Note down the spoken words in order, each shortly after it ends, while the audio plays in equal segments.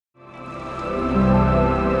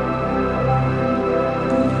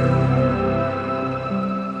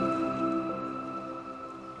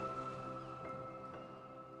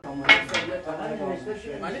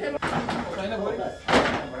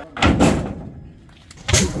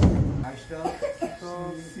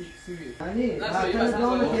یعنی حتی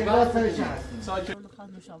دوم که باز سرش هستیم ساکن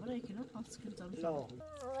خواهد مشاوره یکی رو خواهد سکر زن مشاوره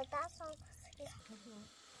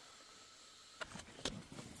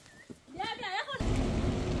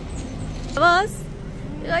باز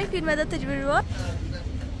یه فیلم ده تجربه بود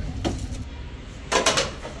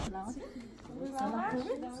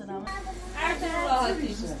سلام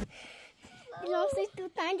راستی تو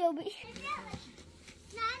تنجابی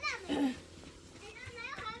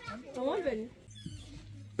تمام بریم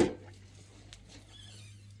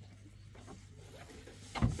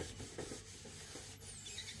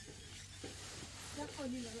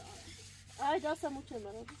آی داستم مچه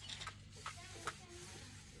مرا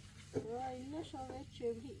وای نشاوه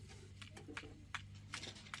چبری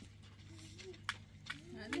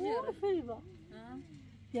فریبا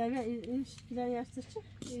yani ilişkiler yaştıkça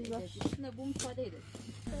iyi baş. Ne bu müsaadeydi.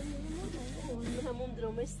 Hamum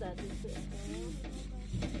drama isterdim.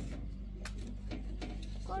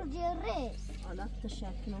 Cordiales. Ana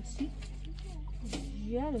teşekkür nasıl?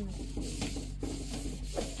 Yerim.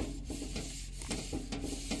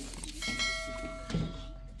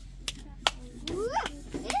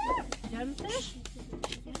 Gelmişler.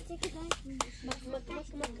 Mak.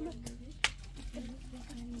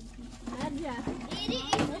 Arya.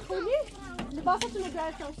 خونی لباستون رو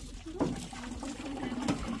گرفتم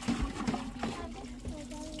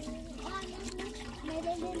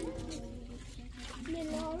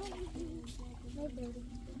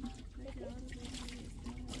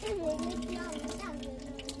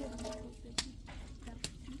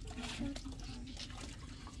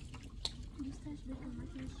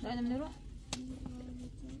بعد من نروح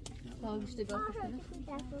طاول بيشتغل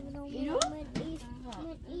إيرو؟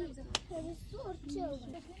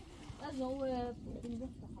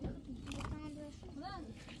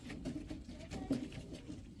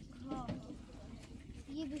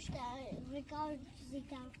 یه بیشتر ریکارد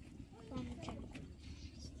زیکار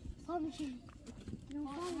فهمیدی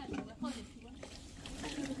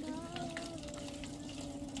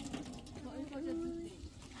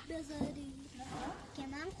بذاری که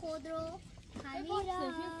من خود رو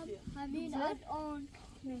همین الان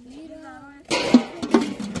میرم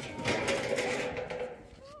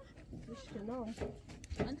مشكلة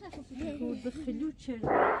هو دخلوه شر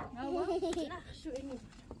نخشو إني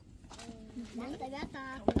انت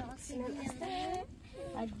قطع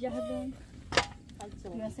الجهبين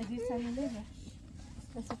يا سيدي سامي ليه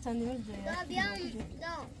بس تاني وجه ده بيام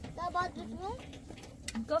ده بعد بتمو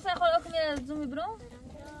كيف ياخذ لكم يا زومي برو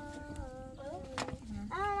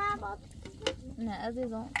انا بعد نه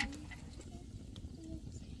عزیزم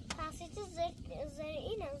حسيت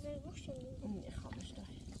الزرقين او زرقوش إني خامش ده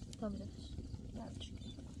طب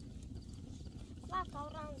لا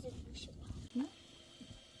طوران زرقوش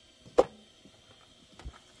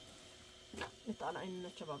طالعين لنا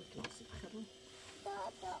شباب الكلاس بخيرون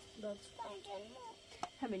ده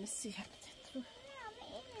همين السيحة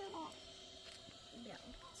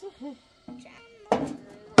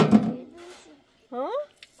ها؟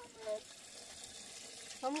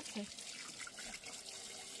 اوكي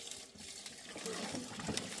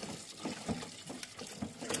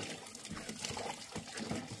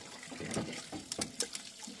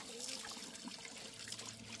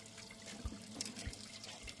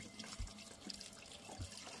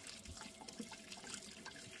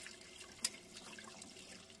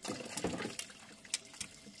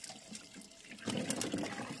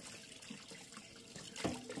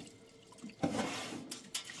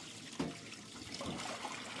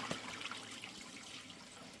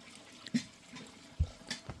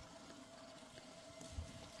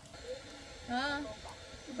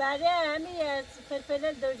برای همین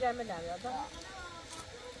فلفل دو جمع نمیاد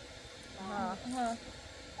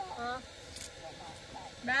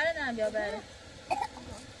بله نه بیا بله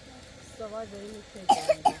سوال داری میکنی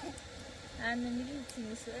هم نمیدیم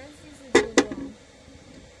تیمی سوال چیزی دوم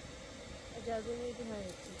اجازه میدیم هر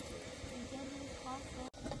چیزی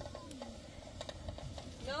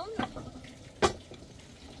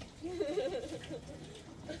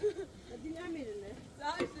دی نمیرونه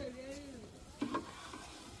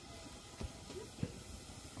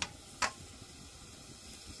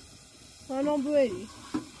سلام بویی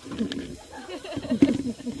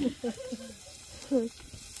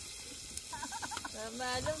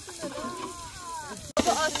معلوم کنه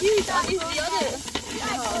با آتی زیاده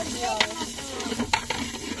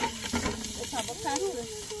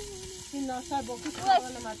این ناشر با کسی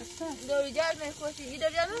کارانه مدرسه دوری جرد میخوشی یه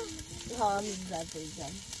داری جمعه؟ ها میزد دوری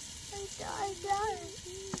جمعه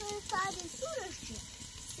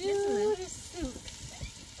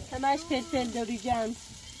همش فلفل دوری جمع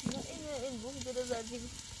این بوم داره زردی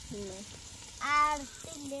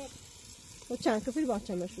ارتل و چند کفیل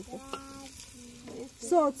باچه مشو کن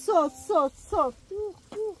صوت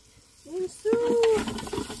این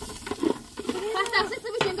پس دسته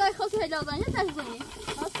بشین گاهی خواست هلازانی تشزونی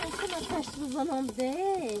اصلا من تشت بزنم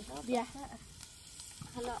ده بیا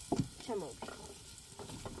حالا چمو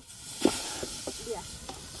بیا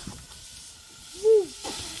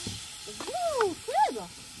خیلی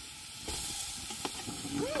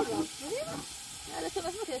نه تو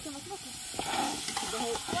بس بکن تو بس بکن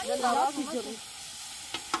ده ناراحت می‌شی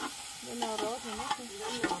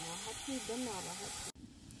ده ناراحت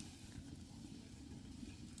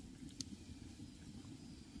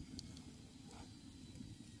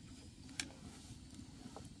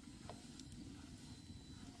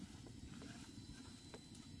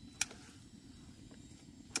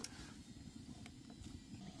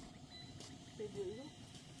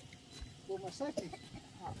مساكي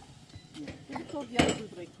تو بیای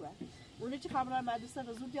زود ریکوه اونی چه خبره مدرسه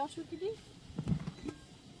و زود یاشو کدی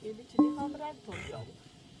اینی چه خبره تو بیای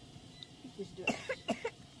هیچ دو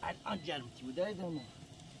الان جرمتي وده دمو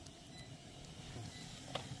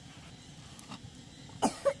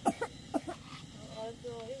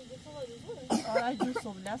آره جو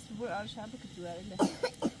صبح بور آره شب کتو داره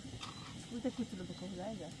بوده کتو رو بکن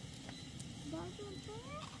داره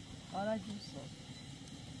آره جو صبح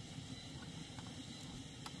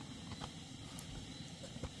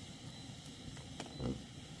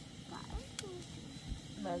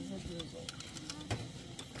مزه جوزه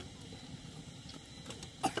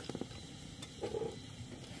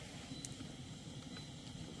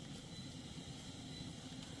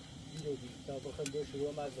تا بخوام دو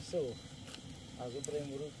شروع مدرسه و از اون برای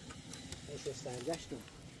مرور نشه سرگشتم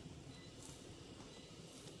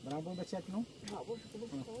برام بون بچه کنم؟ ها باشه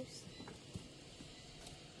کنم خوش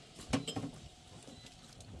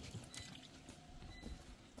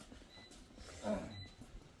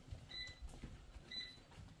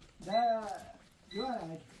ده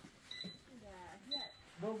جوارد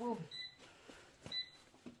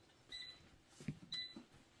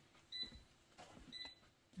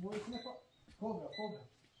بو اسمه كوبرا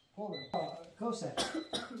كوسر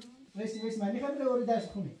ويسي ما اللي قبل وري داش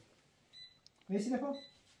خوني ويسي نفهم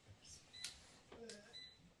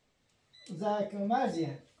ذاك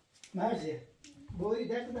مارزيا بوري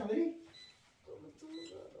داك نوري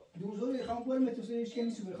دوزوري خام بول ما توسيش كان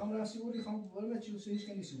يسوي خام راسيوري خام بول ما توسيش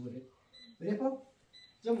كان يسوي بريبا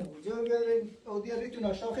جمو جو اودي ريتو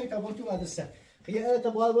ناشا خي تابوتو مدرسه خي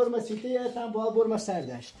تبغى بور ما سيتي تبغى بور ما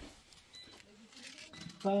سرداشت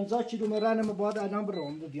 50 کیلومتر رانم باید الان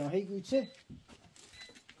برام بیام هی گویچه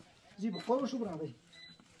زیبا خورشو برام بری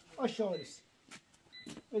آشاریس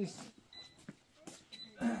بریس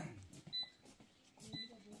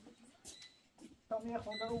تامیه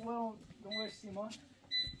خونده رو برام دونور سیمان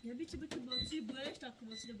یه بیچه باچی برش تا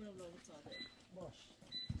کماسی برام لابو ساده باش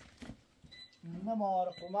نمار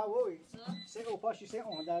قومه وی سه او پاشی سه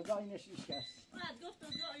اون در دای نشیش کس بعد گفتم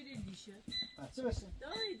دا ایره لیشه چه بسه؟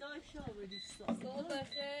 دای شاور دیستا صبح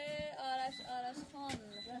بخیر آرش خان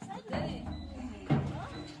رسیدی؟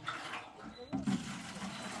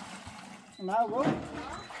 نه و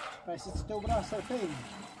پس تو برام سرفه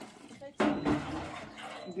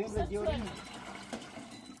بیم به دیوری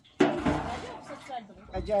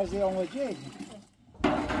اجازه آموزه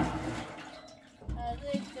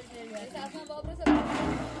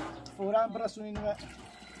فورا برسونین و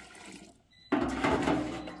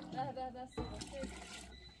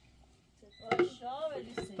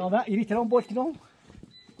تمام ایری ترام بود کنم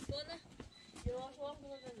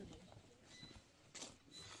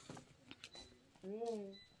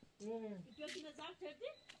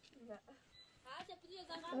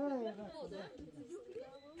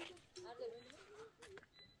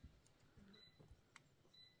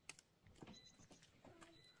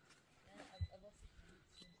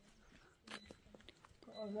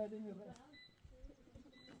آزاده می‌کنه.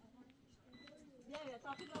 یا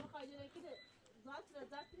تاخیر رو خواهی کده زات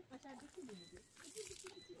قشنگ می‌کنی.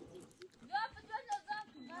 یا فجر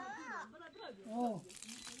لازم. آه.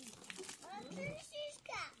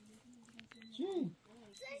 چی؟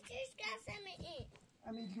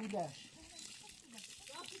 امی دودش.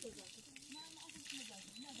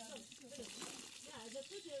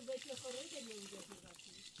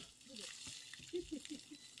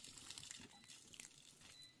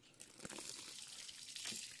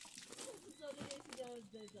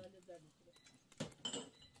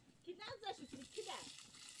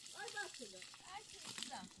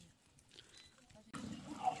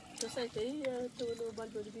 تو سایتی تو رو بال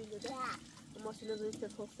بودی بیل ده ماشین رو زنی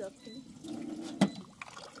تفاس کنی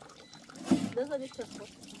نزدیش تفاس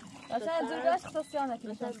مثلا زوجاش اختصاصیانه که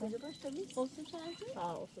مثلا زوجاش تمیز اصلا چند؟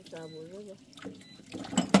 اصلا چند بوده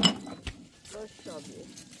باش شابیه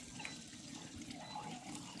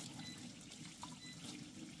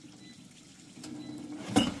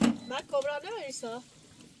من کبرا نمیریسا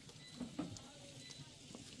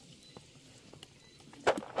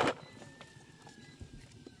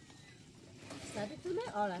سادتونه؟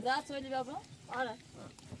 آره ده توی بابا؟ آره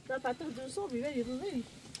در پتر دوستو بیبری رو بری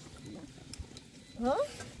ها؟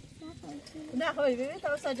 نه خواهی ببین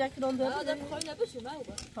تا سجاکی نام داره آدم خواهی نباشی من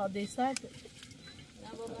اوبا ها دیستر نه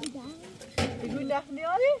بابا بگوی نخ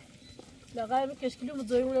نیاری؟ نه غیر کشکیلو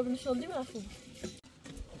مدوی اون رو بنشاندی من خوب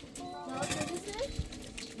نه چیزی؟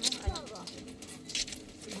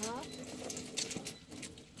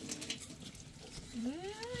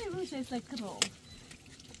 اون شیء سکرام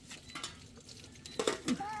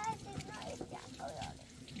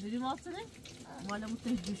بری ماتنه؟ والا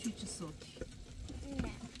متهجوشی چه صوتی؟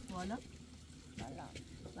 نه والا؟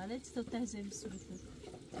 والا چه تو تهجه بسورته؟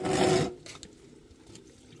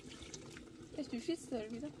 ايش دوشي تصير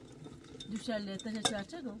كذا؟ دوشال تهجه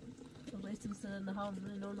چرچه نو؟ طب ایست مثلا نهار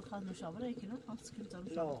نو نخواهد مشاوره یکی نو؟ خواست کنیم تا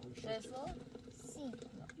مشاوره سی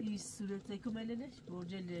این صورته کمالش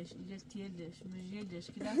برجلش ایجل تیلش مجیلش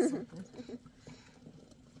که دست ساته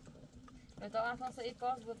طبعا فرنسا اي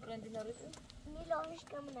باس ببرندينا ريتو میلانش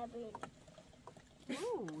کم نبین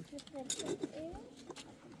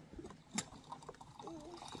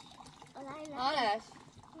علاش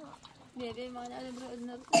نبي ما انا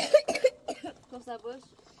برندنا كوسا باش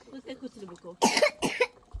بس كتل بكو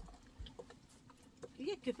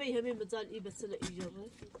یک کفای همین بزال ای بسلا ایجابه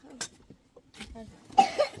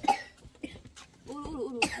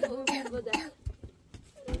اولو بده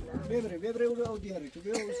ببره اولو او دیاری تو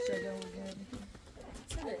بیا او سجا او دیاری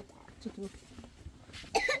چطور؟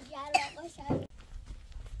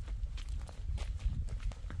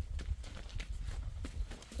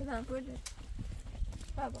 كذا كله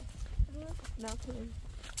بابا لا كله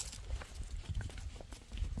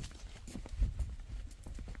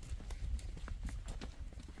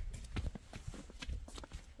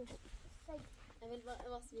اعمل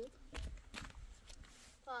مصيوب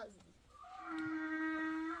فازي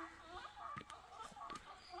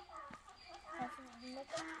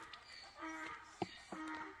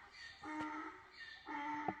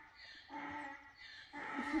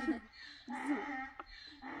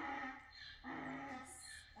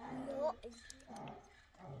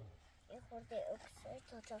یه خورده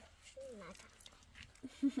اکسر تا شون ندم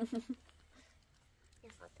یه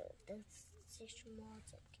خورده دستش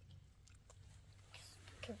مازه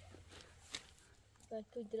باید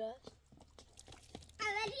پودرش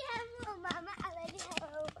اولی هم ماما اولی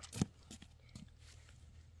هم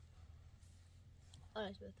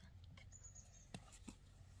آرش بده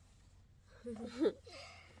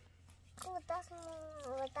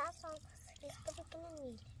ودستم ریخته بکنه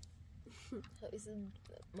میره خیلی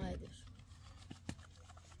مایدش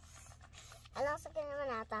الان سکنه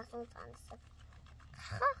من دستم تانسته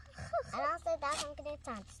الان سه دستم کنه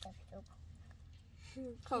تانسته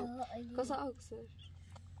كوسا اكسر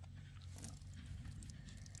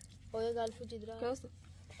باید گلفو جدرا كوسا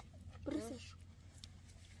برسش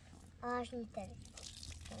آش میتره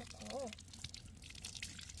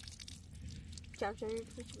كم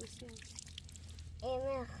يفوت بس يعني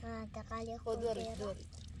ایمه خواهد قلی خود خود داری داد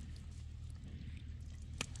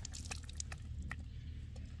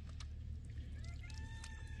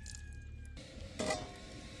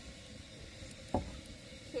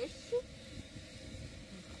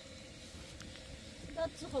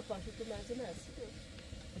خود باشه تو منزل هستی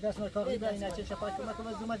دست ما کاغی با این چه شپاک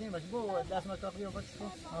ما زومت این باش بو دست ما کاغی باش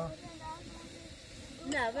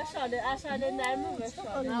نه بشاله اشاله نرمو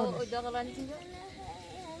بشاله او داغلانی که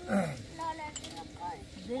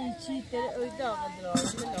دی چی تر او داغ درا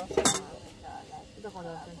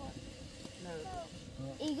داغلانی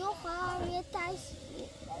ایگو خواهم یه تایس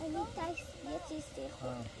یه چیزی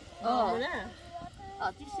خواهم نه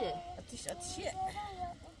آتیشه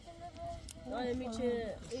آره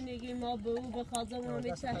میشه اینگی ما به او به خازمون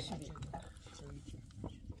میچشمیم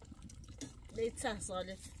لیت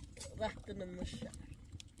ساله وقت نمشه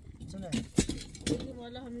چنه اینگی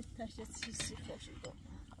والا همین تشت چیزی خوشی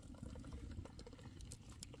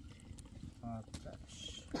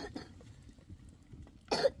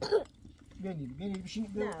دارم بینی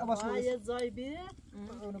بشین نه باید زای بیره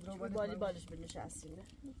بالی بالش بنشستیم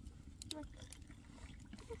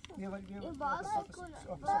این باز کنه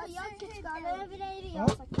یا کشکانه بیره یا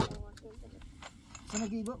سکنه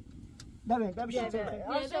سنگی با ببین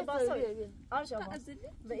آرشا باسوی آرشا باس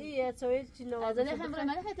و این سویل چی نوازه از خمره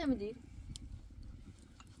من خیلی میدی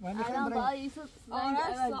الان با ایسو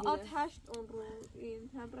آره ساعت 8 اون رو این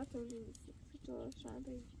تمپراتور نیست تو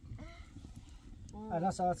شنبه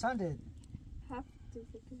الان ساعت چنده؟ 7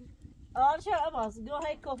 فکر آره چه باز گاه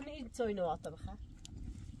هی کافنی این توی نواتا بخیر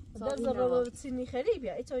دست رو بتسینی خیلی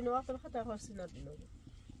بیا این توی نواتا بخیر در خواست ندینو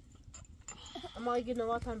اما اگه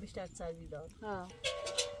نوات هم بیشتر سردی دار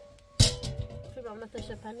خیلی هم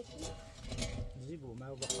نتشه پنیکی زیبو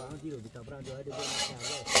ما بخواهم دیرو بیتا برند و هده بینه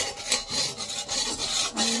شهده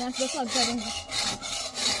همین است بسال کردم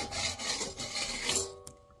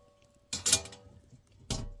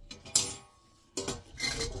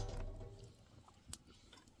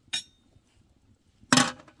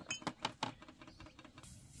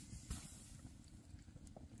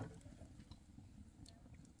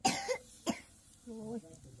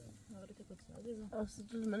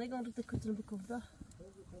أصل ما نقدر نتكلم بكفة.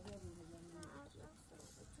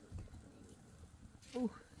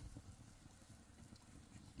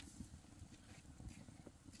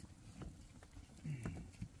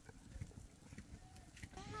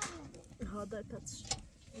 هذا باتش.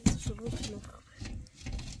 شوفوا شنو.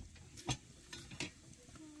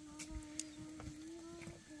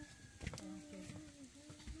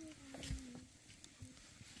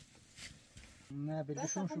 نه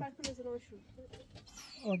بلشون شو. شو.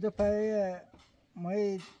 اونجا پای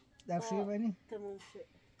مای دفشوی بینی؟ تمام شد.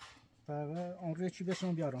 فقط اون روی چی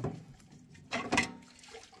بسون بیارم.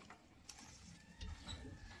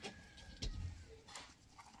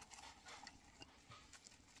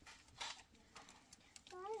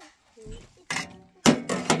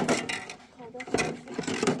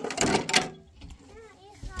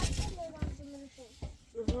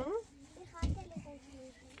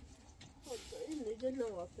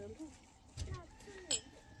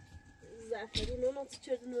 زعفرون اون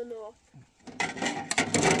چردن و نوع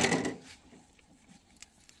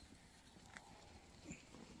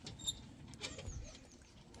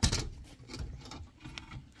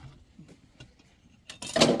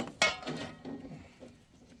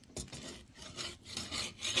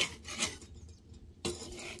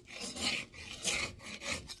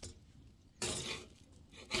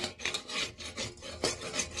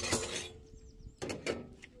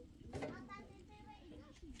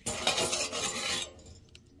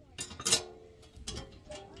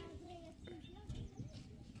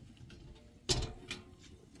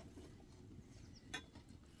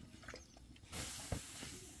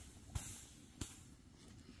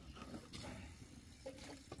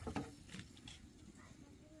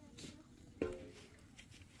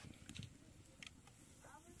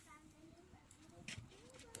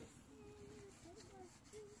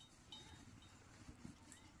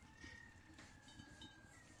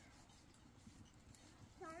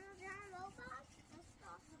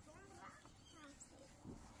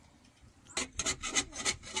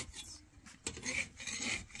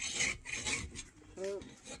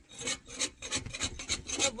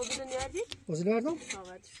Bozul verdim.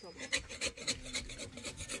 Evet, tamam.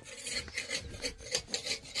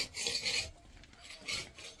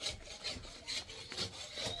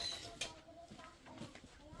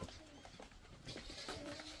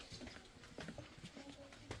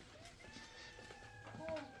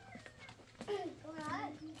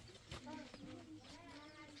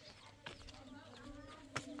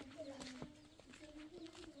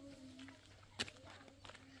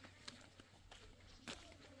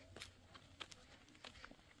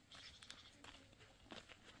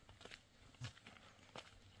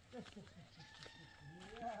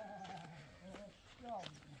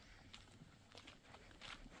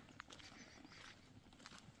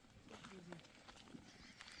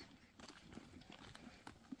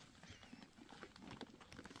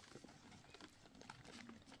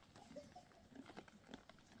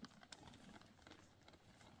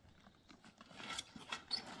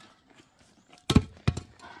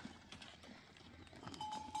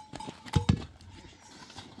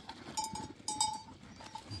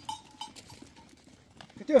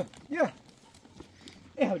 Gidiyor. Ya.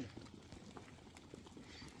 Öyle.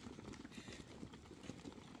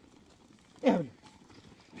 Öyle.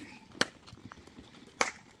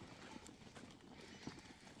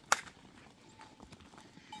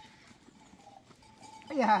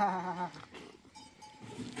 Ya.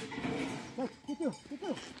 Bak gidiyor,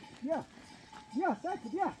 gidiyor. Ya. Ya,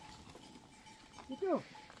 sakın ya. Gidiyor.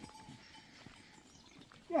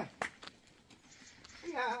 Ya.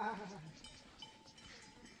 Ya.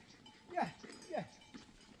 Yeah, yeah.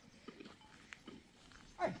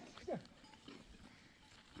 Ay, yeah.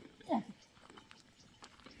 Yeah.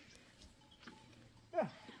 Yeah.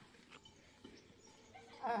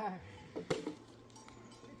 Ah.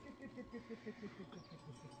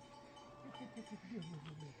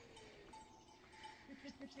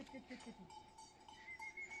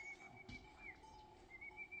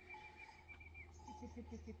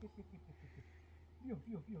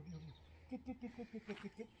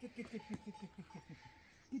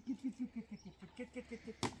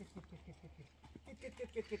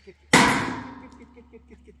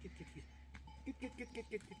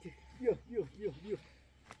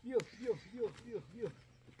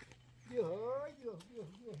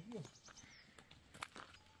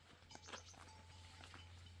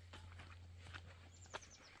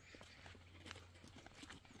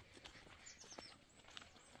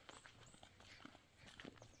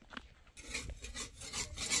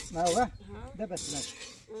 ما هو ده بس ماشي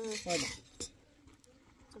واضح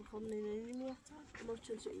تلفون نيني ميحتا ما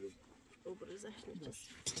بتشلش ايدي وبرزحش نجس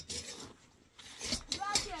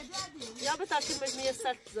يا بتاكل مجمية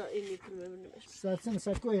سات زائني كلمة من مش سات سنة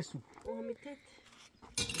سات كويسو وهم التيت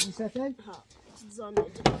ساتين ها تتزامع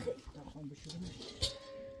جبخي تاخون بشغل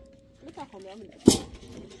متى هم يعمل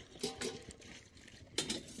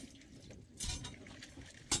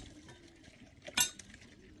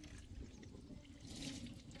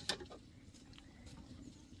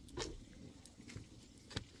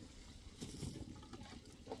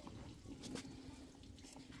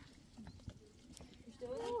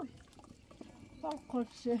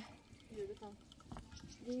قرصه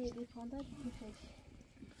دي فاندر كيفاش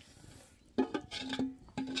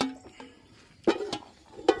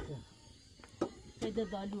هذا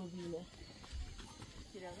دالو بينا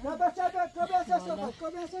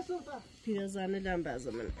كبسه سلطه پیرزنه لم بعض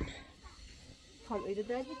من خام ایده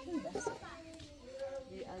در بیتون بس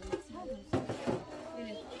دی از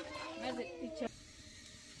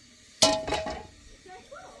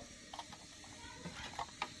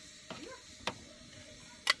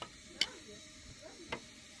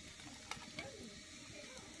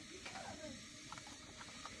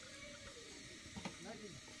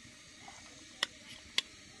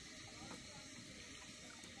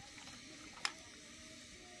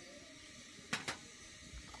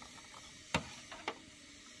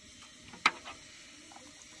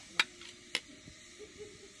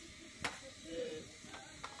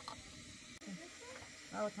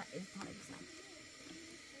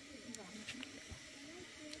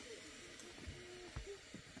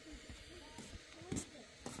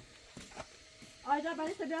آیدا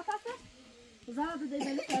برای بیا پاسه زاد دی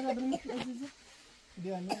برای سر برمیش عزیزه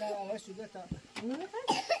بیا نه آواز شده تا نه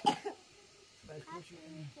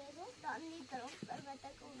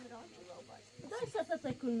دای ستا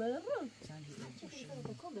تکون مرو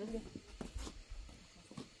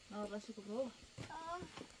آراشی کو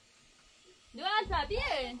دوال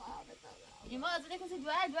تابیه ایما از دیگه کسی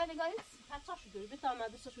دوال نگاهی حتی شده به تا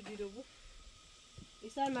مدرسه شو دیرو بود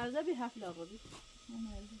ایسر مرزه بی حفل آقا بی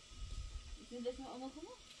این دست ما خونه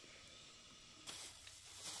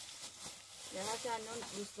یا هر چه الان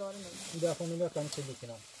دوست دارم بیا خونی بیا کنم چه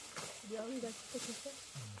بکنم بیا اون دست کسی بیا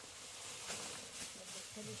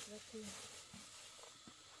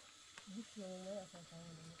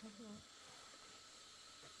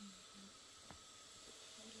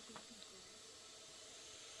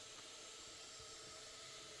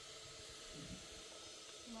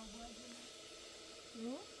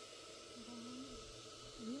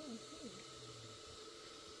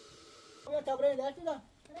تابره درتی دا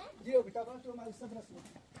دیو بیتابره تو مدرسه برسون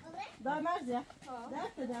دا مرزه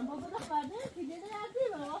درت دادم بابا دا خورده که دیده یادی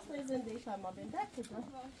به واسه زندگی شما بین درت دادم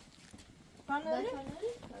فنری؟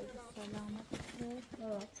 سلامت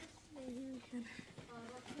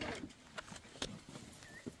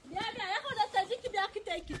بیا یه خودت تازی که بیا که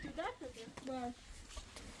تایکی تو درت دادم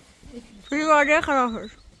فریواده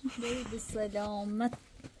خرافش بی سلامت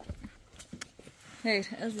خیر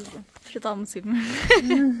عزیزم شطا مصیب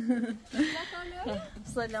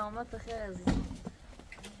سلامت خیر عزیزم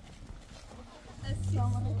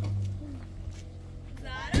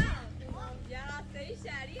زارا یا هفته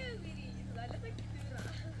شهریه میری سوالت کی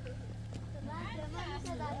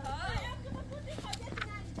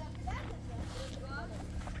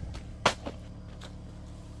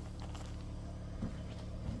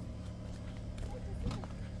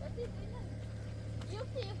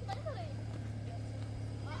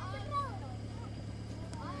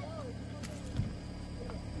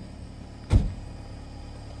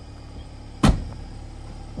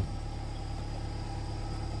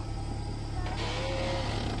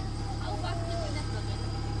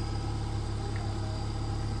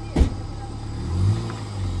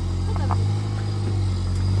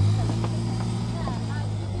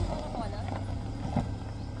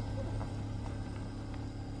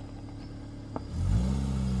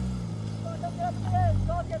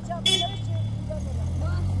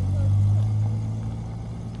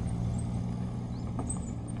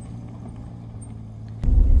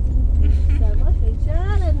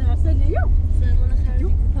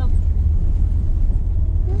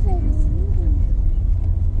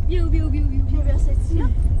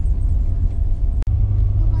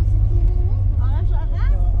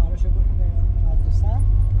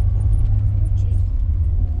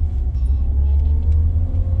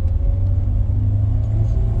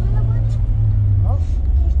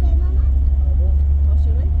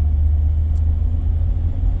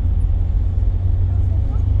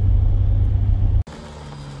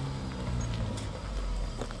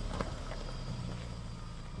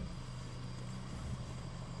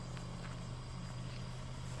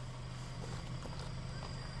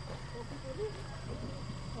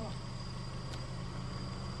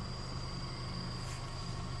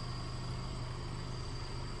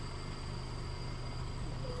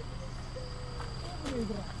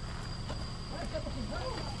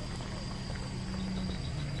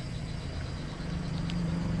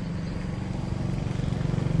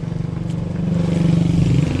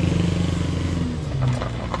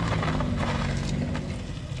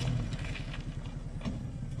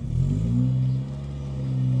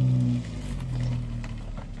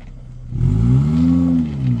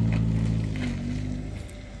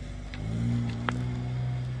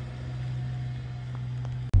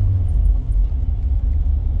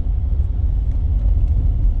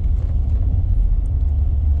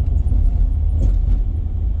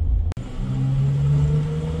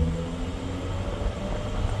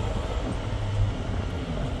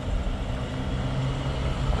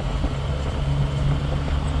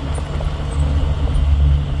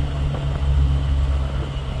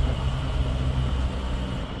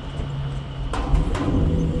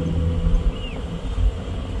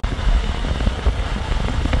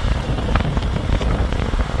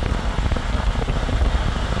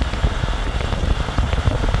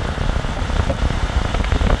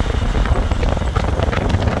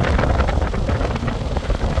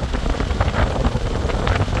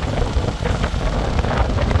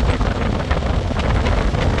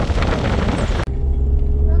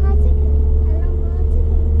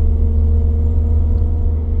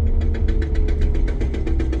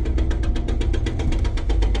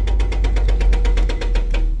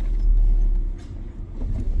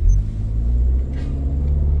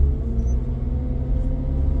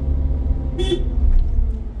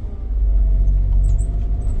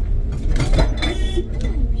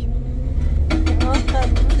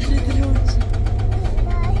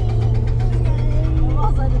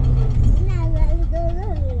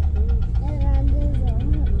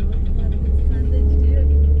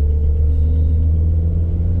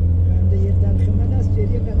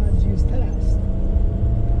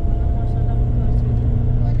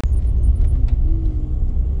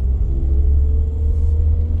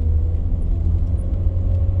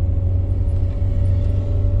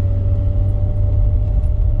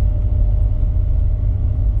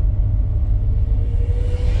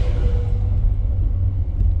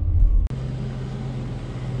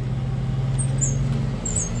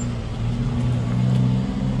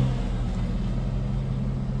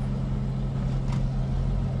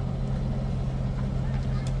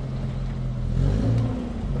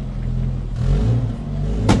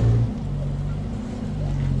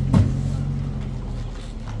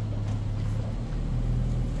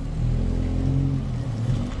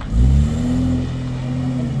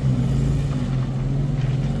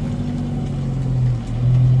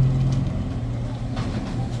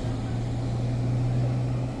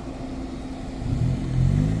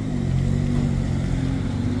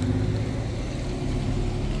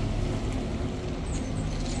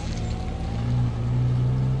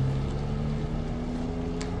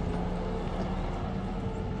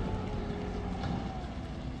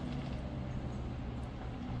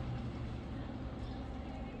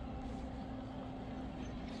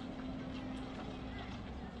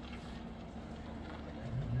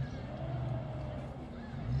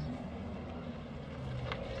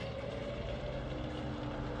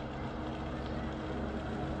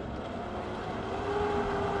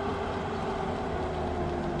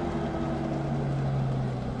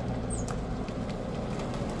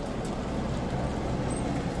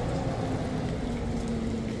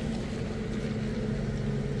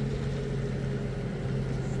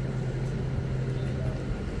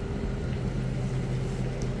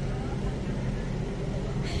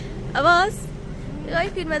عباس يغاي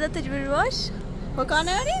فيلم ماذا تجبر الواش هو كان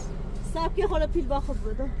يعني سابكي خلا بيل باخذ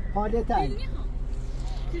بده حاله تاعي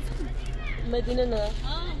مدينه نا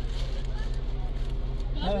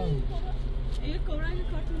ايه كوران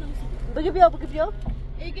كارتون بقى بيا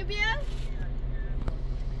ايه بيا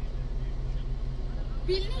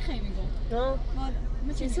بيلني خيميغو ها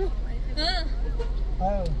ما چیزو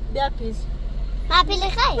ها بیا پیش ما بيلي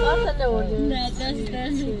خاي آتا نوردی نه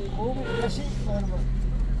دست خوب ماشي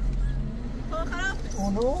هو خراب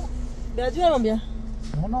اونو بیا جوام بیا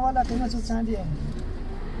اونو والا قیمت چندیه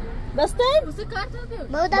بسته واسه کارت بیا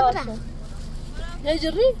بودا برا یا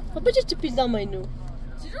جری خب بچه چی پیل داماینو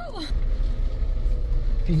چرا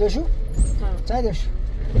پیلشو چندش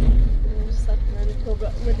ساتنانی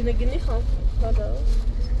کبرا مدینه گینی خام بابا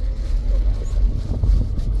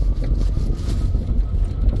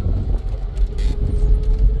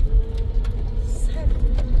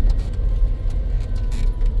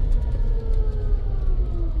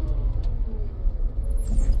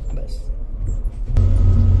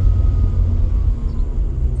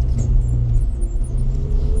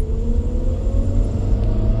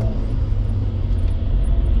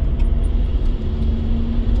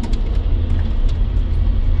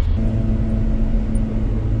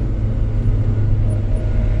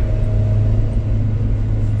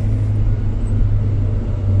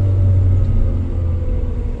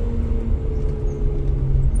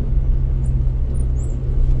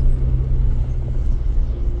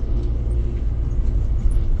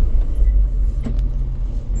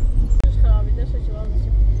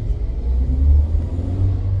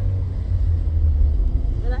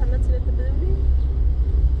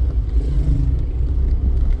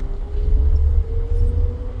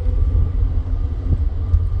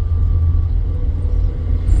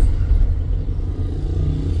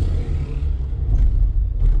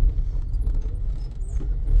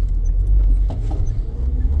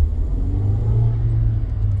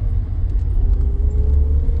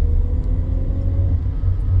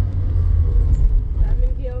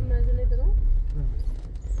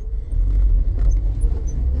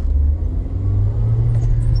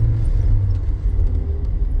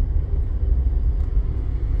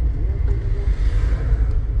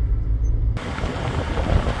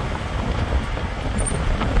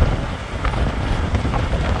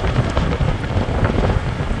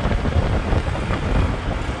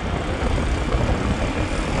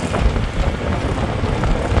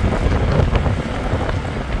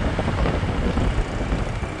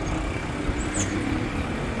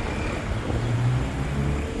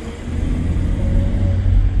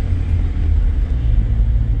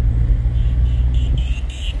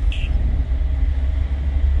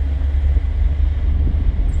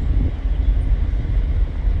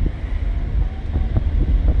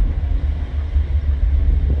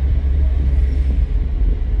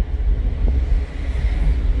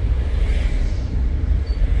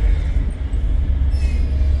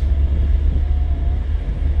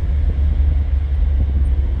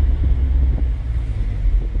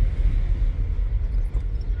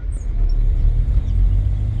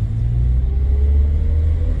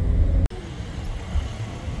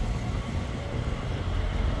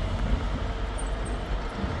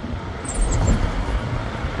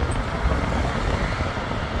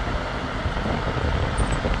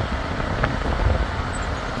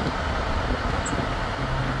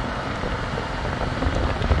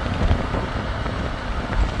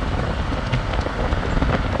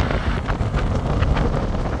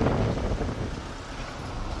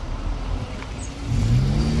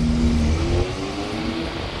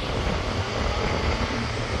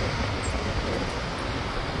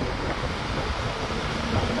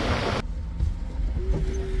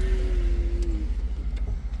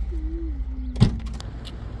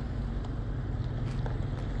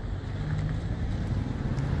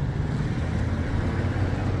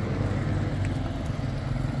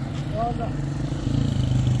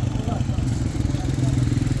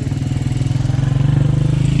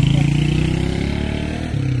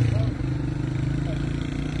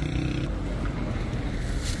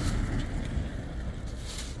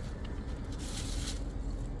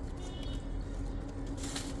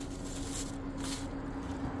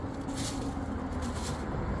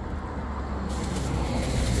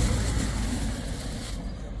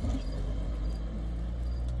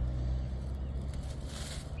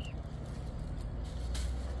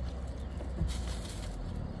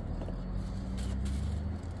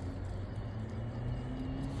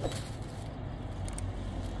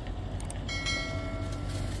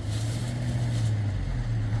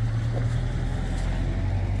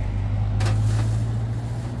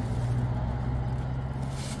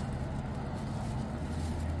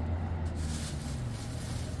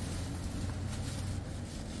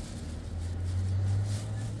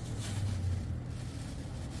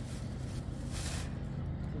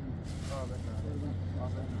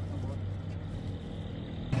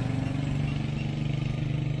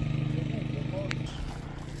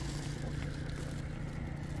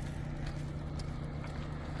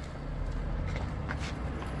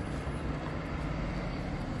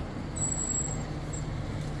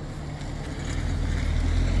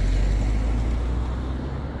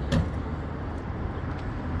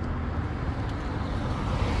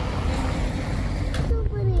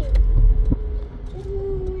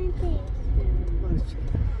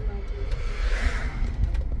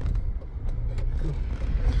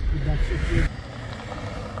Dora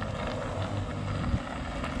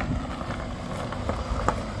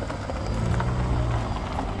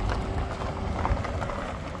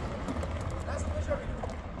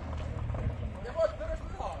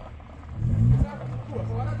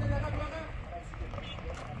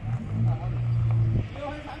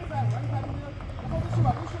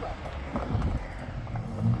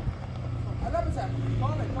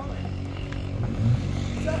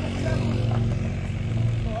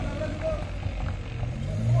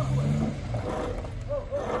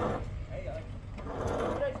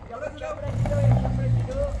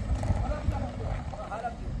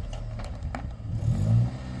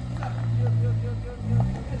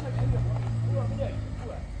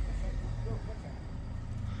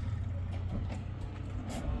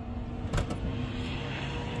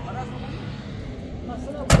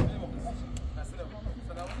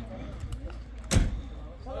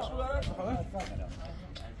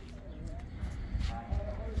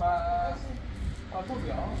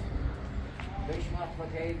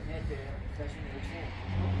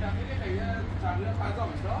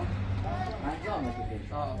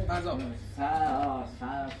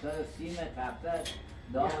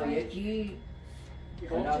یکی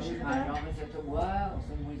خدا بود پنجامه تو بوا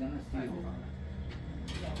اصلا مویدن استیل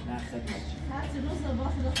نخدی هرچی روز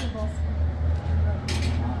باز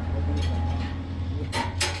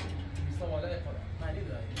استواله خدا معنی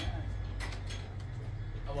داری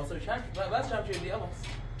اواسه شک بس شب چه دیگه اوس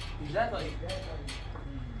 18 تاریخ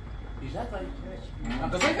 18 تاریخ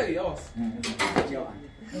قصه کردی اوس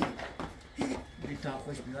تا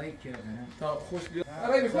خوش بیایی که تا خوش بیایی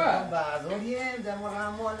آره میخواد بعضیه در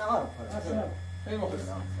مرموان نهار خیلی مخلص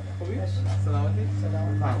خوبی سلامتی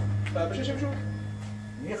سلام بشه چه میشون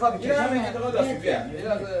میخوام چشم اعتقاد داشتی بیا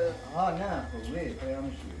ها نه خوبه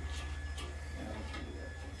پیامش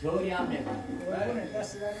طوری هم نکن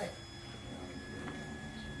دست در نکن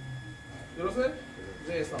درسته؟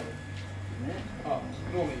 زی اسلامه نه؟ آه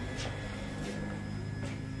نومی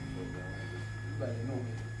بله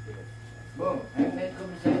نومی بom فکر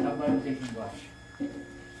کنم سعی تبارم تکیم باش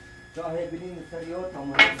چاهه بینیم سریع تمام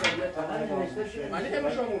معنی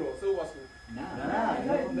همه شامون رو سه و باز کن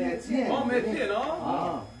نه متیه متیه نه؟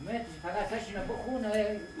 آه مت فقط هشینا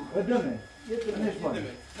بخونه قدمه یه دونش باید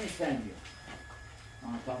نیستنگی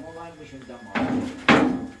تمام باید بشون دماغ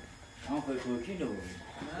آن خیلی کوکی نبود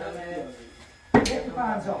یک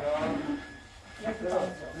پنجاه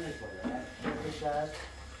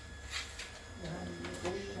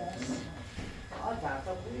آه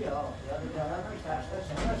تحتا خوبی ها یاد دارم هش تحتا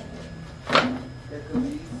شماش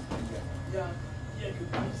بکنی یا یکی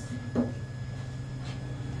بیست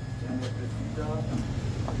جمعه پسیدا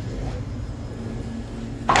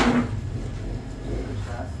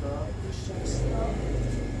شستا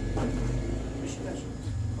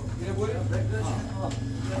اینه بوری؟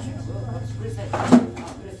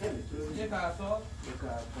 یک هفتاد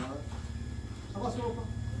آقا سوپا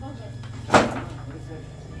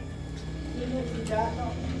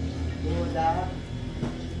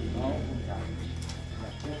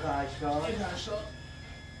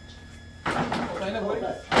اینه بوری؟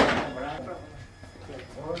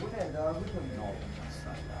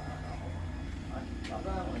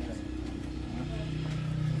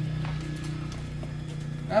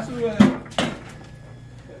 نسروه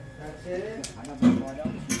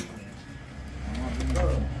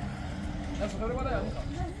نسروه رو بالا یا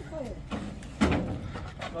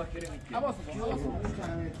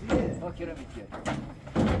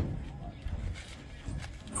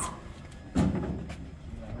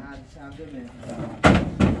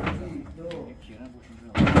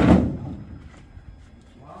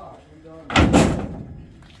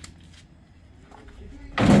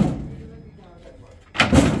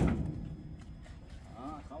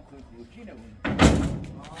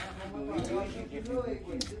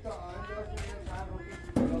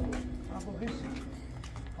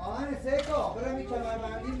آهن سیکا برای می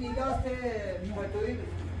کمربندی میلاست میمتوی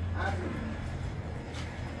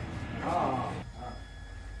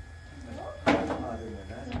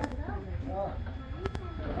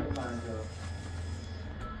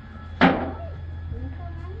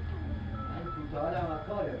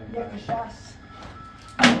یک شخص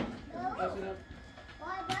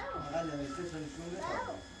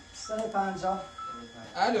سه پنجاه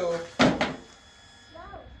الو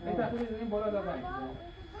این تحقیل این بالا دادن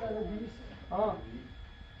آه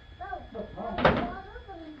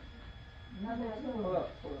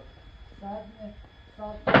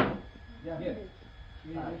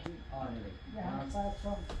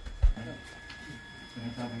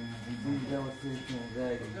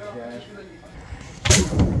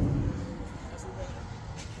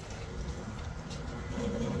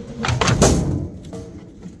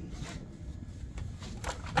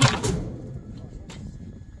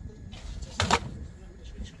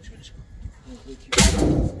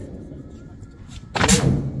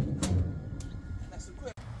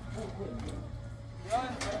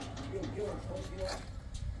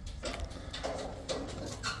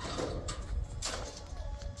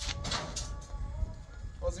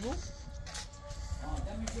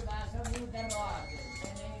نمیشه بحثا بود در راحت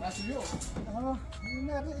نسیو ها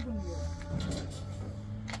نه بدون دیگه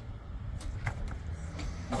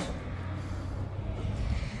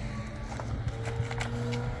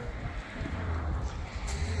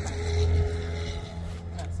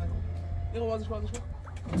یه بازش کن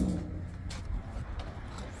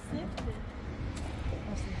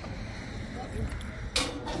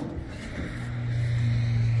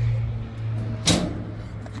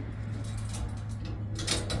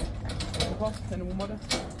tenemos mora.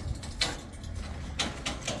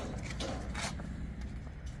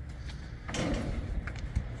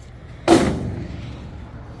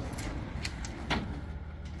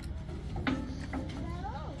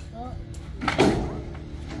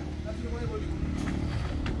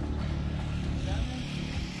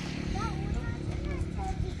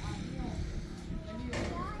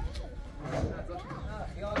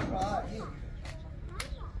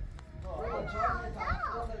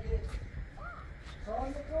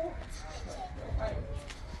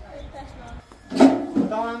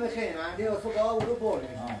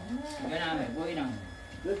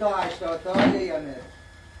 دو تا 80 تا یه متر.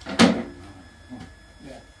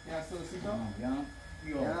 یا 130 تا؟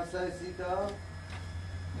 یا 130 تا.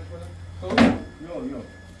 یو.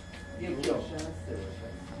 یک جا.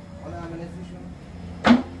 حالا همه نصفشون.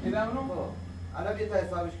 این همونو؟ الان بیا تا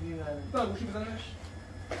حسابش کنیم. تا گوشی بزنش.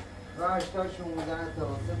 8 تا 16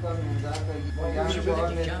 تا 3 تا 19 تا. یه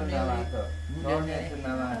 4 متر 90 تا. 4 متر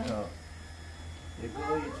 90 تا. یک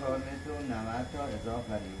 4 متر 90 تا اضافه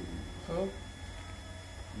بریم. خب.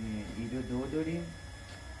 ایرو 2 داریم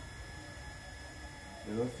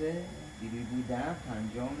درسته؟ ایروی بودم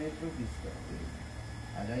 50 متر و 20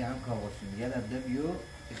 تا الان هم کاغاشیم یه لبده بیو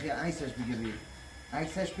خیلی عکسش بگه بید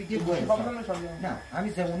عکسش بگه با حساب نه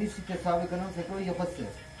همین زمونی سی حساب کنم سکر یه خود سه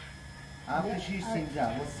 7 6 13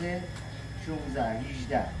 و 3 16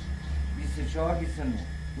 18 24 29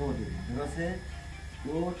 دو داریم درسته؟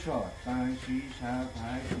 2 4 5 6 7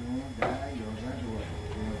 8 9 10 11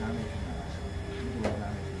 12 متر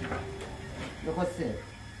یه خود سه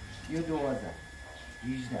یه 12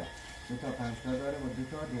 18 دو تا 5 تا داره و دو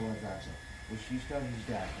تا 12 تا و 6 تا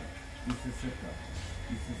 18 تا 23 تا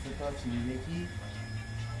 23 تا 31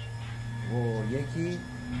 و یکی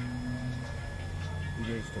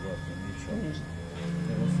دیگه اشتباه کنیم یه 4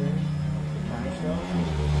 درسته 5 تا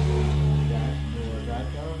 12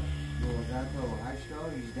 تا 12 تا و 8 تا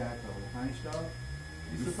 18 تا و 5 تا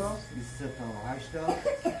 20 تا 23 تا و 8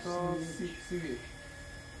 تا 31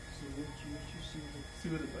 32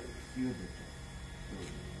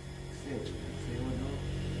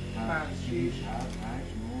 5 6 7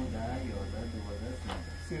 8 9 10 11 12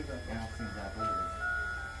 13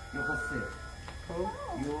 یه خود سه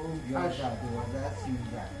یو 11 12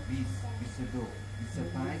 13 20 22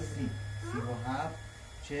 25 30 37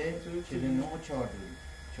 40 49 4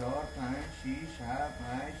 4 5 6 7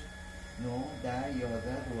 8 9 10 11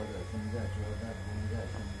 12 13 14 15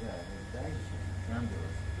 16 17 هم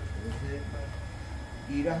درسته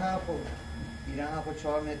ایره هم خود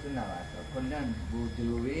 4 متر 90 تا کلن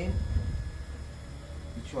بودروین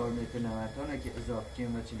 4 متر 90 تا که اضافه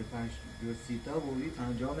کنیم و 45 و 30 تا بودی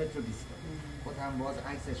 50 متر و 20 تا خود هم باز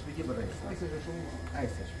عکسش بگی برای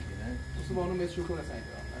عکسش بگی نه تو بانو متر شو کنه سعی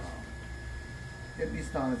یه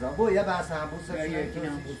 20 تا هزار بو یه بحث هم بوسه یکی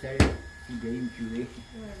نم بوسه دیگه جوری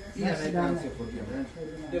این همه دانسی خود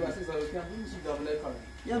یه بحث زایاتی هم بود میشه دابل کار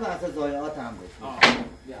یه بحث زایات هم بود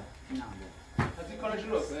بیا این هم بود از این کارش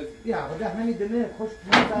درسته بیا خدا همین دمه خوش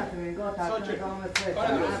مزد نگاه تاثیر دام سه کار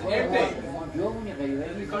درسته جوونی غیره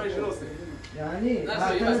این کارش درسته یعنی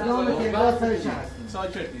تاثیر دام که واسه هست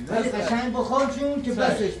سال کردیم ولی قشنگ بخور چون که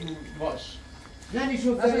بسش بود باش یعنی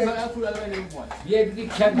شو مثلا پول الان نمیمونه یه بگی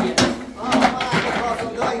کمیه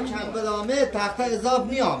خواستگاهی کم بدامه تخت اضاف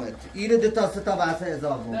نیامد ایره دو تا سه تا بحث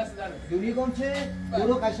اضاف بود دوری گم چه؟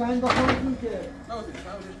 برو قشنگ بخورتون که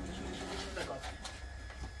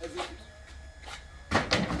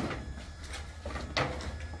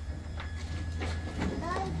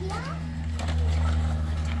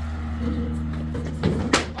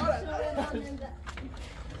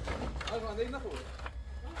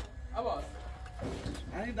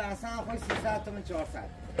همین بحثا هم خوش 300 تا من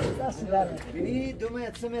 400 بینی 2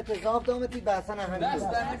 متر 3 متر اضاف دامتی بحثا هم همین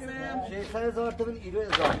دست در نکنم 600,000 تا من ایرو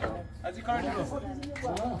اضاف دام از این کارش درسته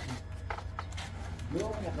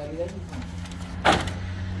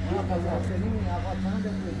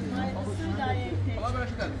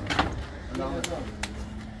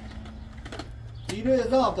ایرو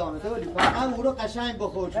اضاف دامته ولی فقط او رو قشنگ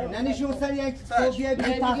بخور چون ننیشون سر یک صوفیه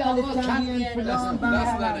بگی تحتال چندین فلان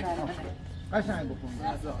دست در نکنم قشنگ بخور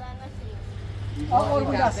آقا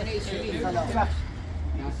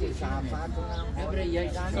نسی شهفتونم ابره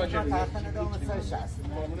یک ساکن تاخن دام سر شست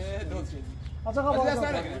قربونه دوت شدی آقا با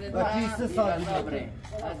و 20 سال ابره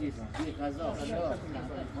عزیزم بی قضا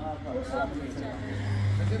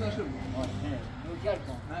بده نشو نوکر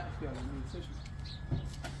کن نه اختیار نیستش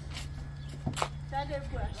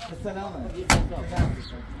السلام بی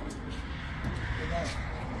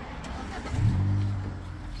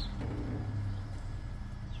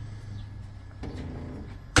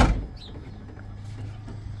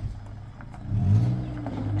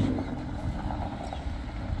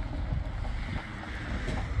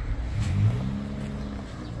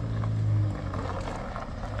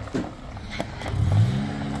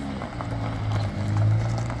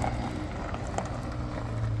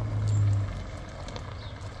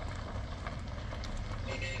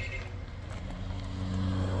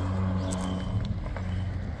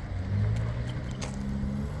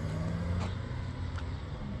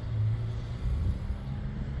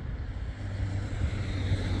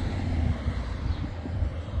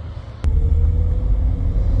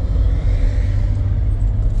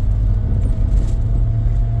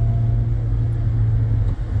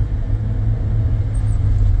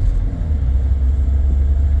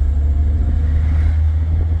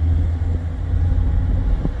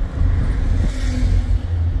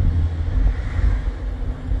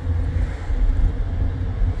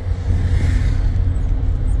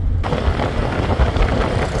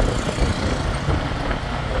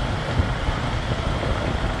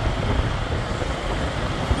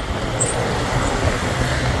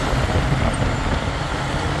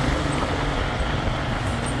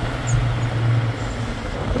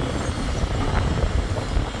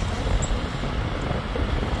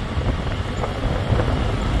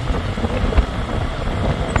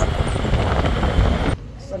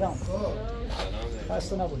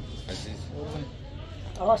نبود.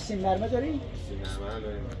 آقا سیم نرمه داری؟ سیم نرمه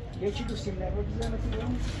داریم. یکی دو سیم نرمه بزنم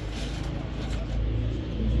بیرون.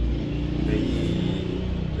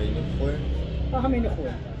 بین خوره؟ همین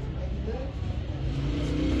خوره.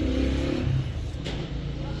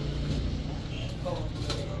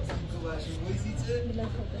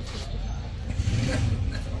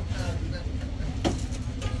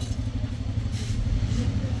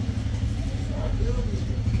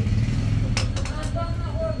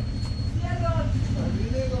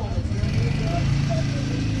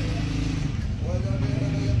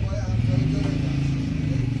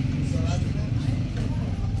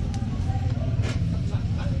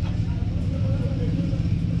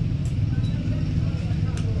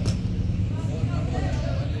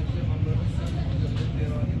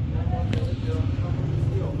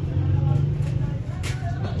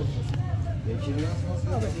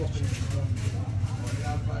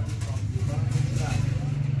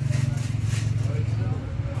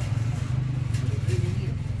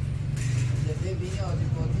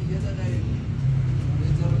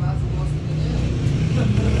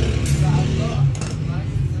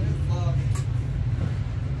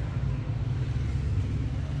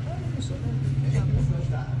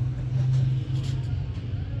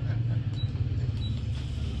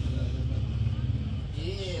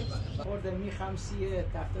 می خمسیه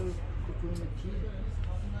تحت حکومتی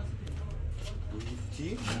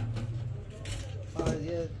چی؟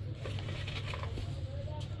 فریده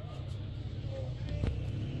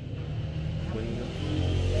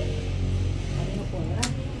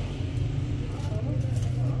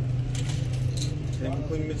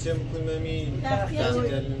چه میکنیم می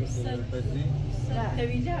تحتیل میکنیم پسی؟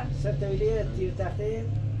 سر طویله تیر تحته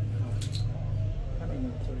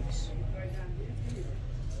همین طوریست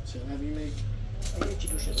چقدر بیمه؟ یکی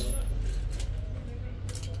دو شده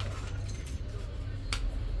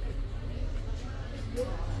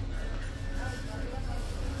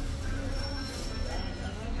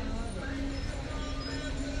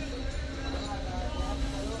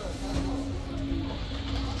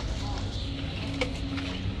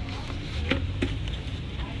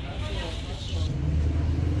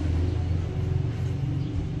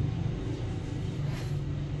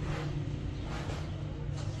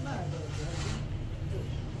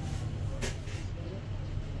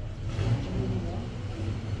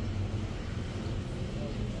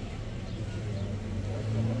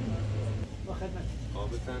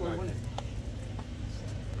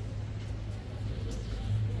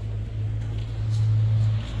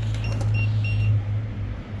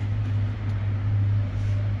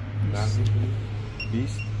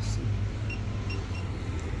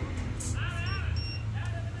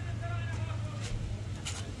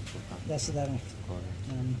دست درم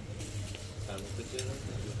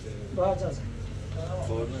با اجازه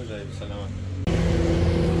قربون جایی سلامت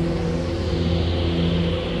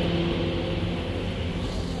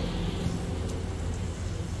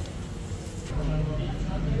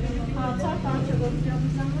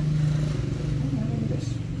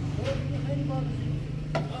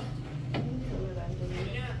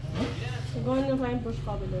گونه پایین پشت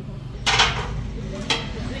قابله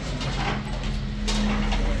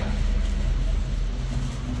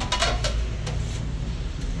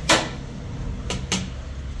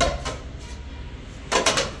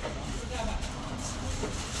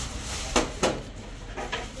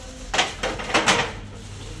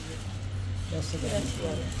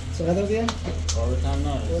چقدر بیان؟ قابلت هم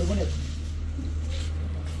ناره قربونت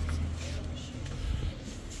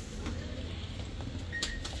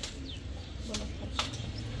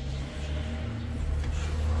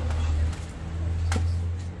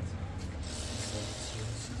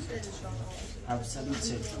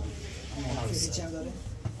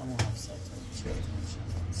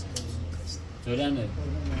دورانه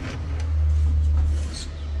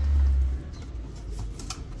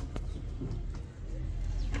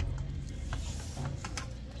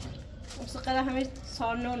مسقله همه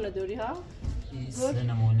سارنون نداری ها؟ این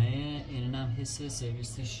نمونه این هم حس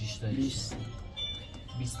سرویس 6 تا 20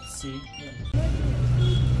 23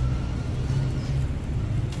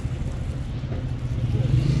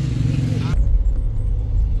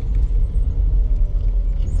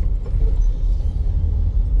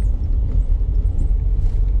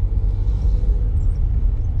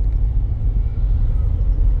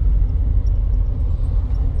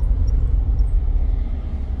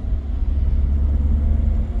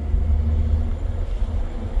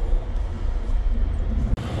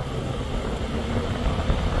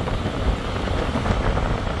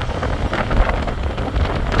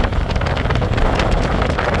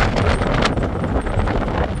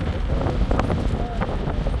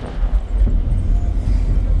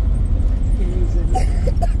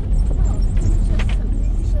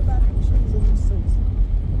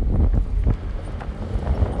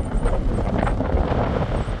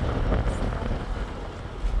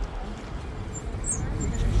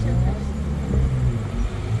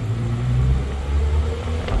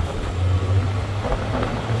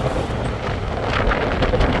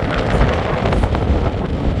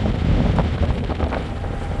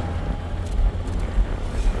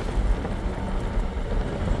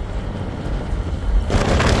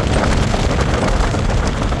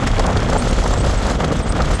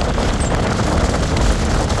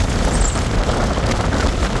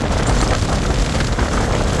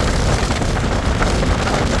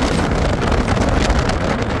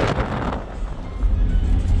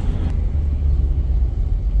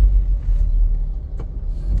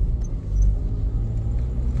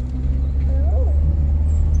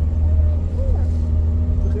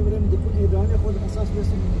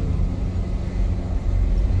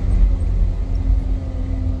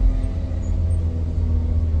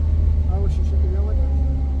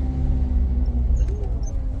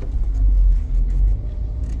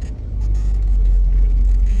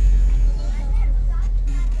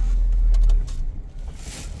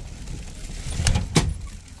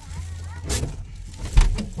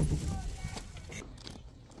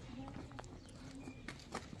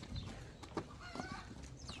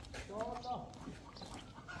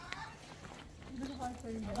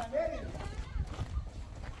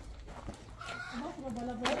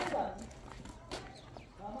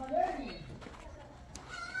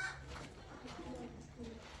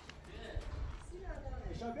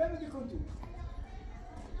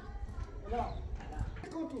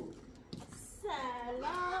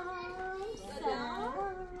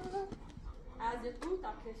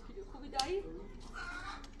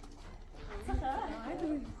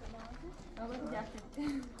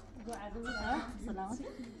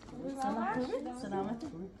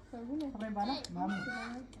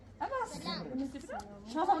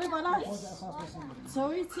 شو صبري بلاش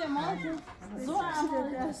سويتي ما زو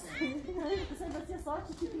عمل بس بس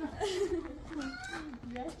صوتي كده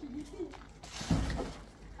يا شديتي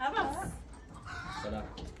ابا سلام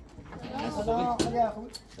سلام يا اخوي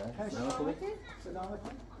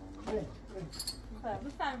سلامتك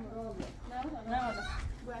بفهموا لا ولا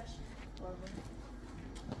باش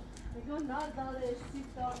يقول نار داره سیب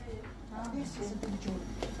داره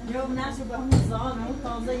اليوم ناس بهم نظام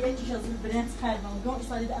وطازه يجي از البنات خالبان قوم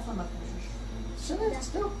يصلي ده اصلا ما فيش شنو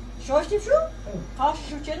تستو شوشتي شو قاش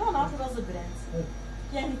شو كده ناس راس البنات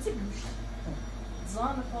يعني تبوش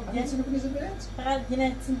زان خب يعني شنو كنيز البنات فقط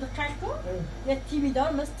هنا تندققوا يا تيمي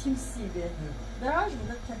دار بس تيم سيبه دراج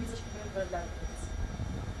بده تبيزش كبير بلا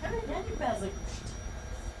همین يعني بازك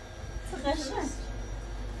تغشش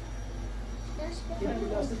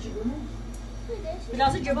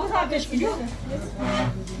لازم جبهه ها تشکیلی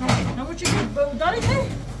نمو چی داری که؟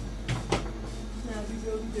 نه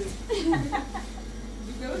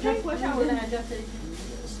بیدو خوش هم بودن انجام ترکی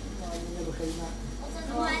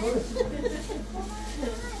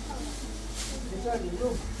نه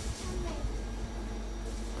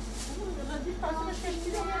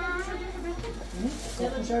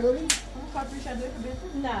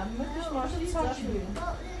متش ماشین ساعت شدیم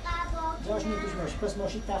جاش میتوش ماشین پس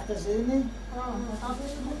ماشین تخت زدنه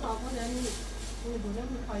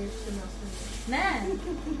نه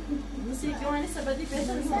موسیقی وانی سبدی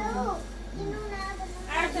بهتر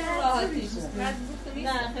راحتی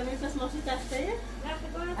نه خیلی پس ماشین تخته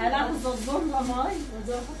الان زوزون لامای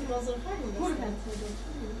وظیفتی لازم خیلی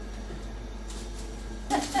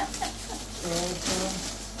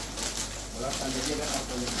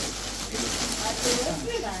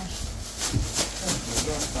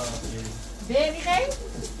Baby gay?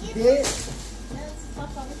 Be.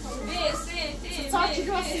 Saçı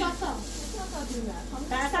göz sata.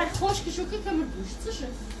 Ben خوشکی شو که کمر دوست شه.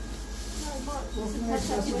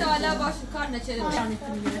 این حالا باشه کار نچره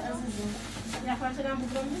یا فرشدم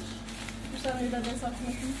بگیرمش. بیشتر میدادن ساعت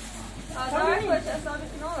میکنی. آدم باشه حسابی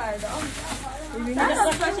که نورده. نه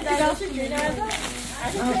ساعت دیگه میگیرم.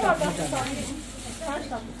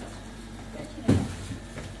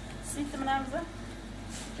 سیت منم زه.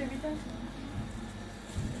 چه بیته؟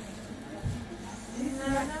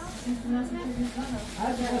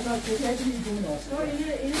 هر چقدر که می‌دونی تو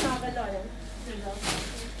این مقاله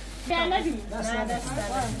نه نبینی نه دست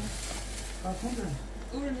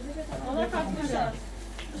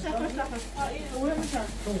اون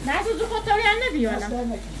نه تو خاطری نبی ولی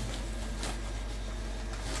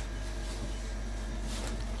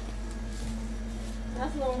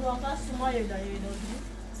اصلا اون واقعا سمایه دایی دادی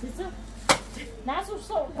سیتا نه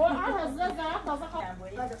سو قرآن حضرت زرق تازه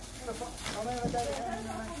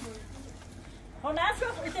خب نه اصلا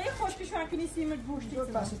ایتایی خوشکش من کنی سیمت بوشتی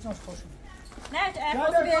نه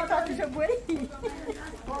احساس به کارتشو بوری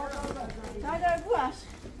نه دار بوش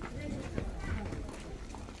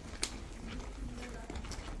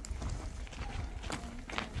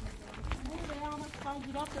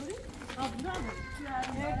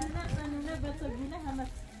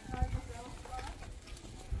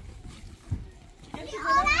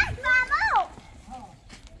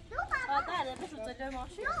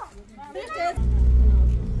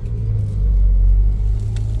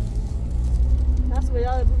Nasıl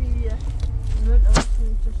ya bu iyi. Böyle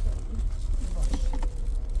olsun çok.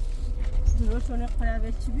 Nur çone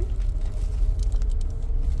qaravetçi bir.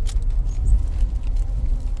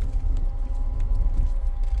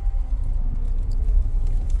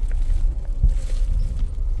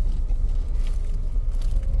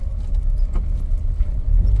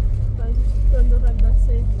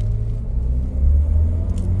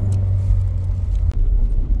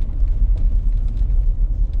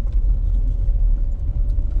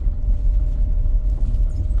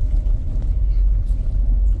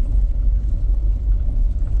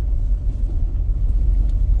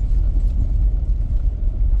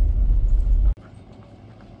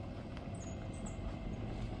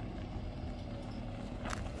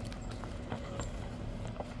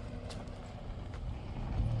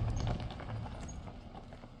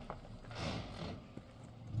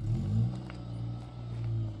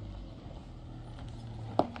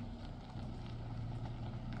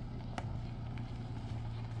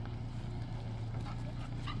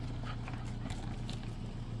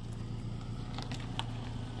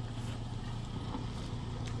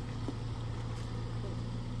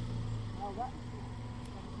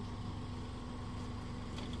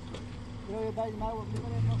 Buraya dayı mavi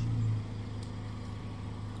bir maşın.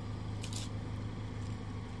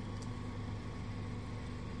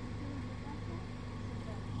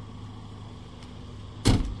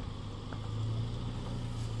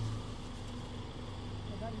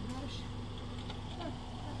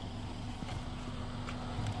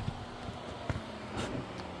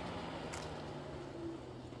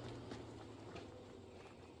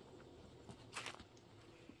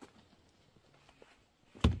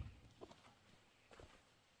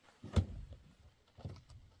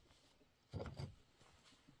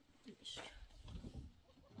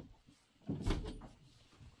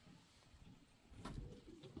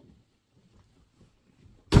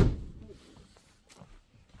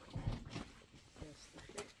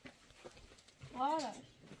 Araş.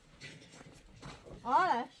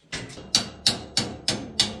 Araş.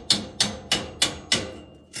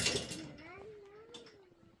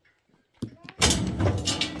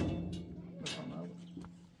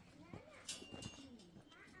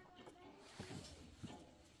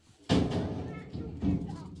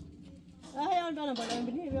 Ayağın bana bana, ben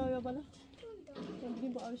bileyim ya bana. Ben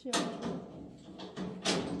bileyim bu arışı ya.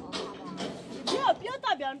 Biyo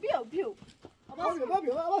tabian, biyo.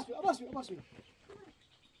 Abas.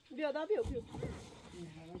 Biyo da biyo.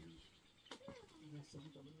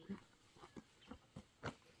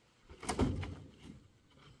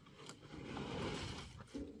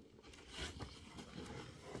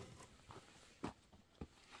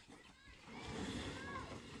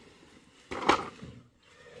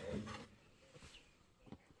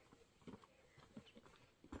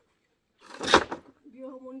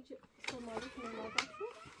 این که سمالی که نمادم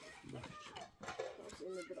شو باز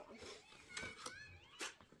اینو برام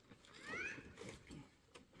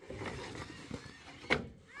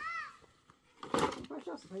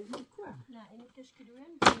نه اینو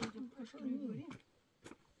تشکیلویم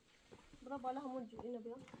برا بالا همون جو اینو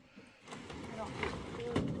بیام برا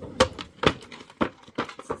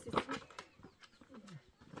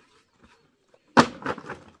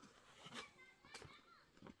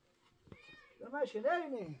ماشي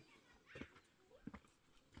نايمين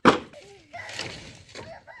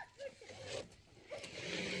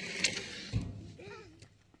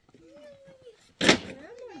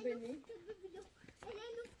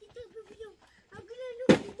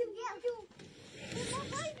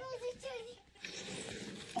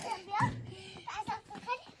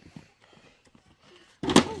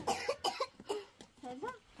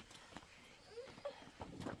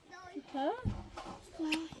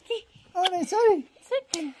أنا سوري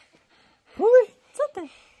سكن خوبي صدق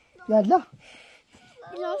يلا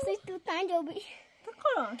لو سيتو تانجوبي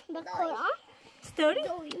تقرأ بقرأ ستوري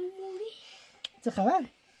تخبر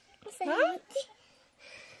سلامتي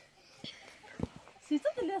سيتو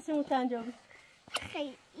اللي اسمه تانجوبي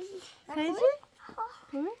خي خيزي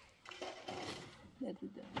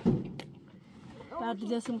بعد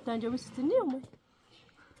اللي اسمه تانجوبي ستني يومي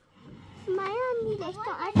ما يعني ليش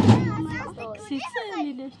تعرف سيتو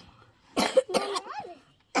يعني ليش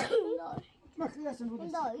ما خلاص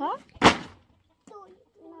نقول ها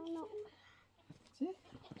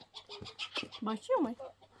ماشي يومي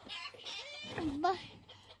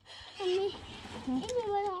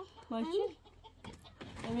ماشي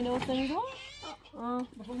امين وصلني دو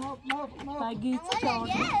باقي تشاور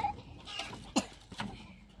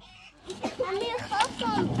امي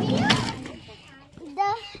خاصم فيها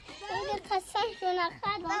ده اللي قسم شنا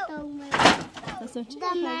خد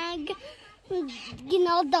ده ماج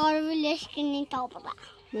جنا دار وليش كني طابرة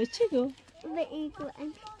ماشي جو بقيتو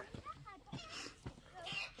انت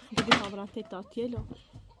بدي طابراتي تاتيلو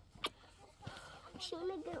شو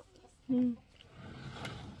نقدر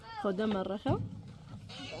خذها مرة خو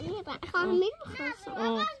بني بقى خامي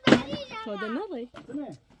بخاصة خذها مرة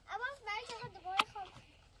تمام أبغى بعيش أخذ دبوي خام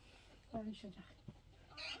معلش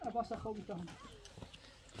ابغى اخوي تهم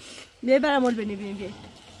بیا برم البنی بیا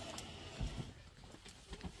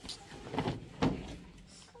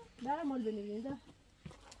برم البنی بیا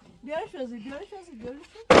بیارش وزی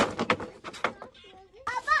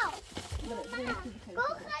أبغى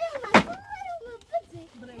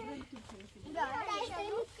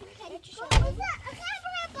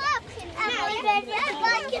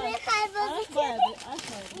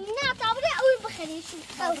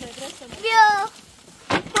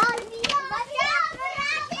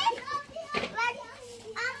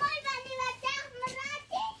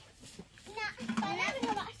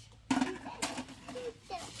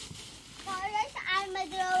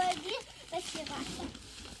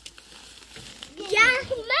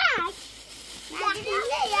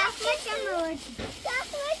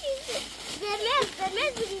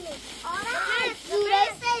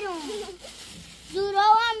زورا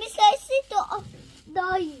هم میسایسی تو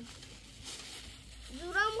دایی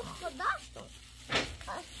زورا مخداش تو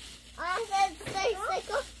آن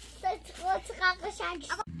سیسکو قشنگ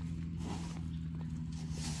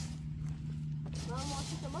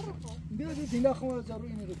بیا دیگه خو ضروري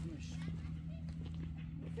اینو بکنش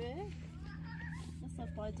به مثلا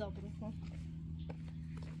پای زابرو کن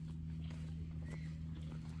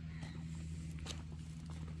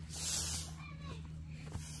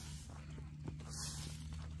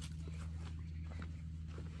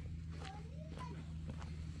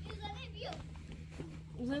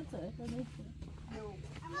زنت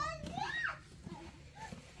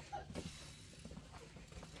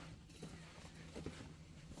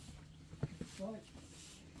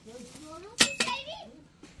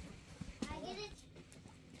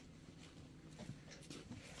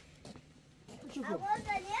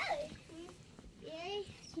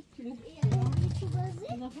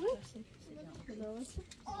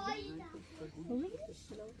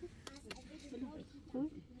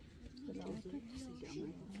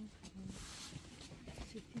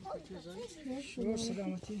شو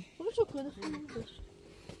سلامتي شو كده خلاص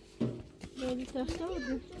داری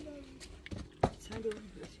تختار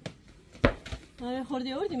آره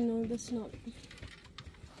خوردی آوردیم اینو بس نه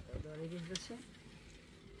داری بس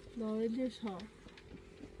داره دیش ها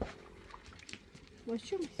باش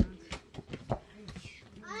چی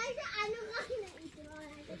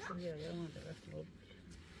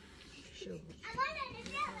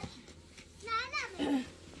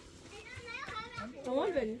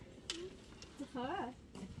تمام بریم چه خبر؟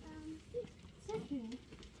 سکین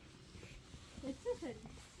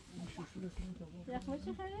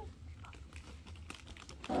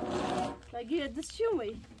اگه دست چی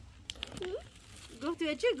اومد؟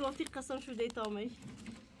 گفتی چی گفتی قسم شده تامی؟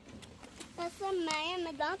 قسم مایم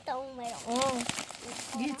مدام تا اومد.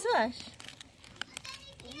 گیتاش؟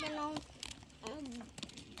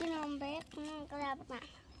 کنم بیک کنم کلاب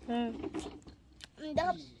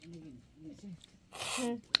دب.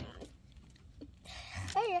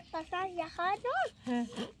 قصاص يا خالد.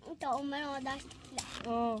 انت اومد وداشت.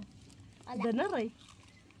 دنری.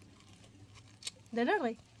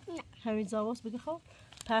 دنری. همین زاوس بگی خب.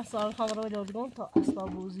 پس آن خبر رو دادگان تا اصلا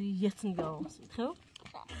بوزی یتن گاوس. خب.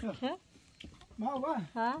 خب. ما وا.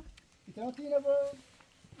 ها. ایتاتی نه با.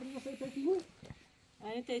 بری مسیر پیکی.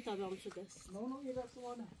 این تی تابم شده است. نه یه دست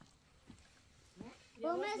وانه.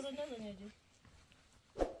 بومس.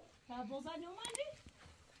 تا بوزانی اومدی؟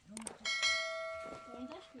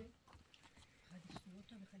 اومدش کی؟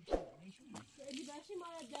 الی باشی ما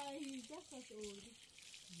دایی دست اوردی.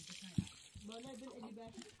 بالا بل الی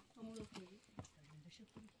باشی همون رو کنی.